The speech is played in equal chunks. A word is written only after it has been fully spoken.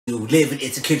You live in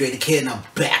Tik Tok, the Kid, and I'm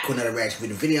back with another reaction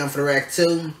video. The video for the reaction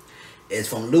to is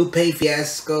from Lupe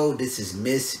Fiasco. This is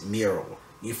Miss Murual.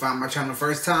 You found my channel the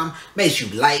first time? Make sure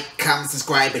you like, comment,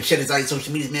 subscribe, and share this on your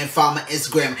social media, man. Follow my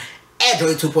Instagram at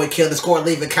dreythekid.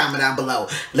 Leave a comment down below.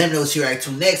 Let me know what you react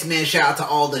to next, man. Shout out to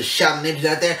all the shout ninjas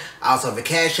out there. I also have a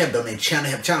cash app, donate channel,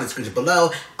 help channel description below.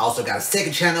 I also got a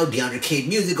second channel, Deundre Kid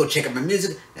Music. Go check out my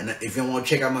music. And if you want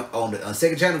to check out my on the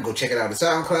second channel, go check it out on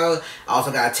SoundCloud. I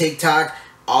also got a Tik Tok,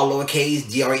 all lowercase,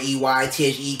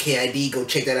 dreythekid. Go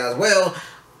check that out as well.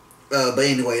 But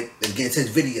anyway, let's get into this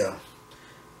video.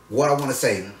 What I want to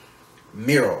say,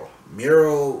 Murual.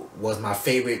 Murual was my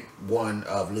favorite one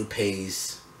of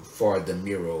Lupe's for the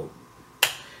Murual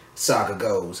saga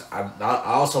goes. I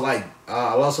also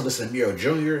listen to Murual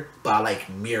Jr., but I like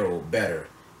Murual better.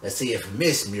 Let's see if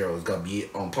Miss Murual is gonna be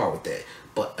on par with that.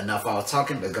 But enough all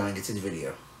talking, let's go and get to the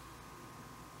video.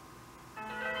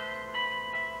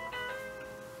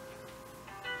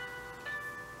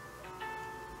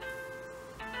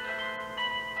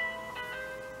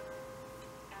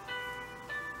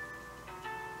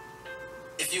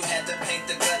 If you had to paint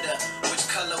the gutter, which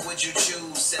color would you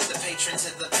choose? Set the patron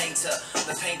to the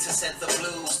painter set the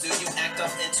blues. Do you act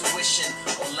off intuition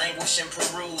or languish and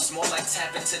peruse? More like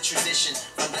tap into tradition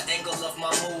from the angle of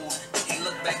my mood. He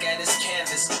looked back at his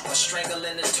canvas or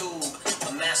strangling a tube.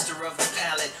 A master of the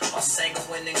palette, or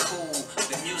sanguine and cool.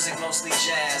 The music mostly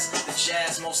jazz, the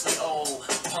jazz mostly old.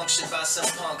 Punctured by some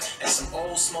punk and some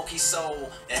old smoky soul.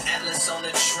 An atlas on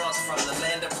the trunk from the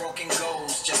land of broken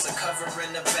goals. Just a cover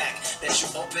in the back that you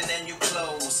open and you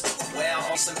close. Well,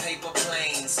 on some paper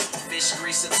planes, fish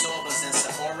grease absorbers and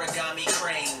some origami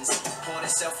cranes. Poured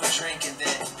itself a drink and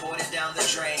then poured it down the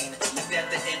drain. Looked at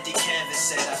the empty canvas,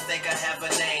 said, I think I have a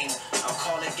name. I'll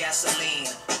call it gasoline,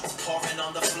 pouring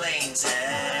on the flames.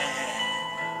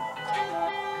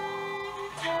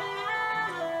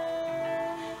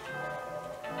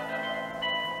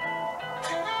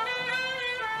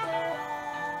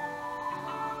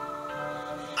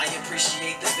 I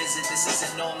appreciate the visit, this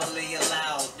isn't normally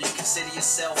allowed. You consider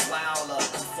yourself wild or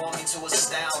conforming to a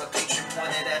style. The patron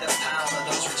pointed at a pile of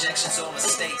those rejections or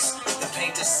mistakes. The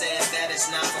painter said that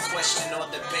is not for question or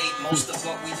debate. Most of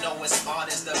what we know as art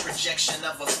is the projection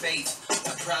of a faith.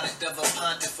 The product of a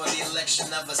pontiff for the election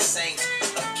of a saint.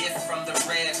 A gift from the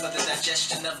red for the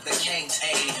digestion of the caint.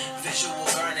 A visual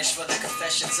garnish for the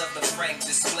confessions of the frank.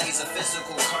 Displays of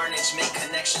physical carnage, make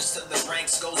connections to the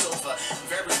ranks. Goes over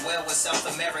very well with South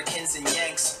Americans and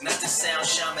Yanks. Not to sound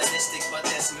shamanistic, but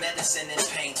there's medicine in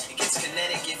paint. It gets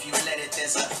kinetic if you let it.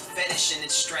 There's a fetish in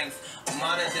its strength.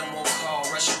 Modern than we'll call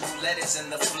Russian roulette is in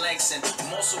the flanks. And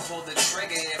most will pull the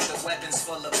trigger if the weapon's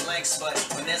full of blanks. But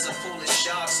when there's a pool of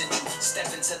sharks and you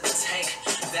step into the tank,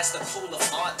 that's the pool of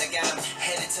art that got them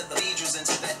headed to the cathedrals,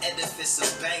 into the edifice of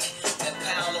bank. That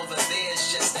pile over there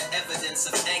is just the evidence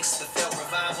of angst. The failed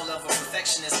revival of a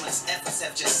perfectionist when his efforts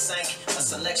have just sank. A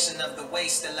selection of the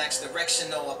waste that lacks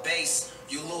direction or a base.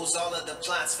 You lose all of the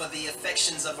plots for the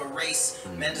affections of a race.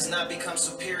 Man does not become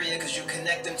superior because you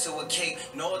connect him to a cape,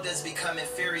 nor does become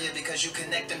inferior because you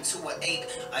connect him to an ape.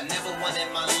 I never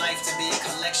wanted my life to be a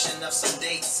collection of some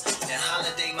dates and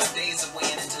holiday my days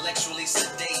away and intellectually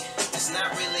sedate. It's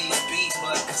not really a beat,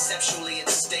 but conceptually at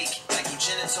stake. Like your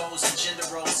genitals and gender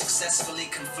roles successfully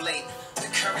conflate.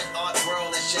 The current art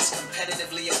world is just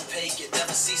competitively opaque. It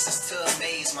never ceases to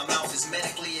amaze. My mouth is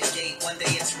medically agape. One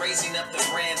day it's raising up the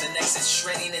brand, the next it's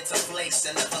shredding it to flakes.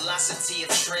 And the velocity of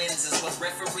trends is what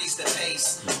referees the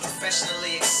pace.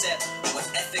 Professionally accept what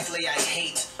ethically I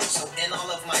hate. So in all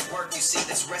of my work you see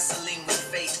this wrestling with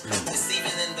fate. It's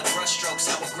even in the brushstrokes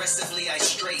how aggressively I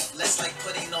straight. Less like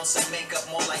putting on some makeup,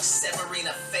 more like severing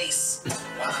a face.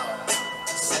 Wow.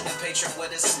 Said the patron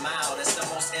with a smile. That's the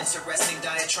most interesting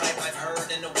diatribe I've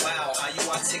heard in a while. How you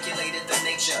articulated the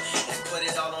nature and put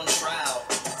it all on trial.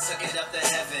 Took it up to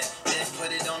heaven, then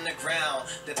put it on the ground.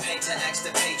 The painter asked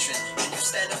the patron, can you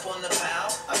stand up on the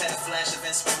pile? I've had a flash of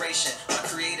inspiration. My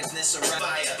creativeness around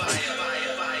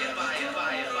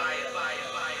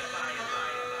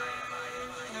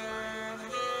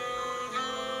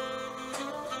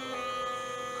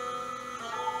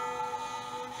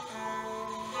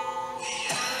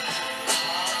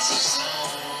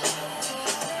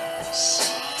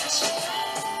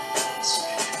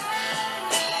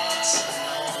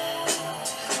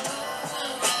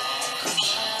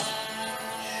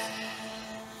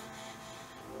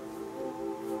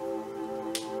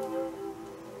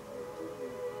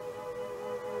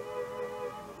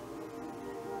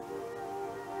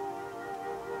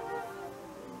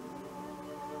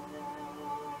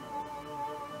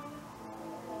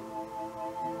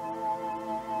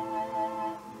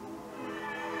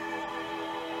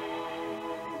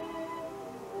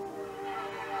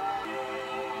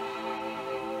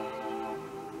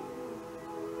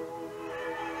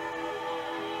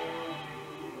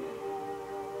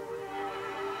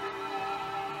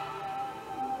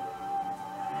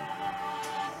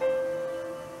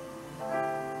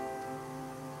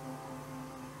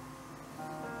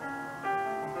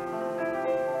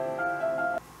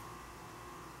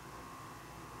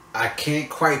I can't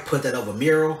quite put that over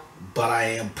Mural, but I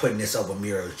am putting this over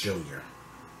Mural Jr.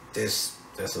 This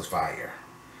was fire.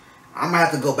 I'm gonna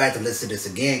have to go back to listen to this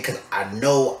again because I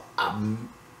know a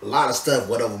lot of stuff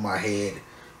went over my head.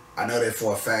 I know that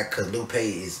for a fact because Lupe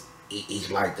is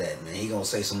he's like that, man. He gonna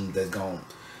say something that's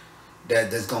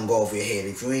gonna go over your head.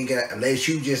 If you ain't got, unless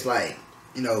you just like,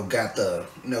 got the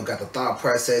thought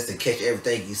process to catch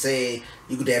everything you say,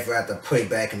 you could definitely have to put it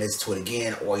back and listen to it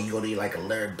again, or you gonna need like a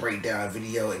lyric breakdown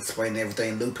video explaining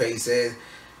everything Lupe says.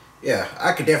 Yeah,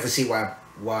 I could definitely see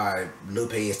why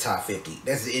Lupe is top 50.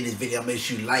 That's the end of this video. Make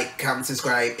sure you like, comment,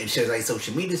 subscribe, and share like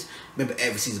social medias. Remember,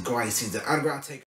 every season growing, season underground take.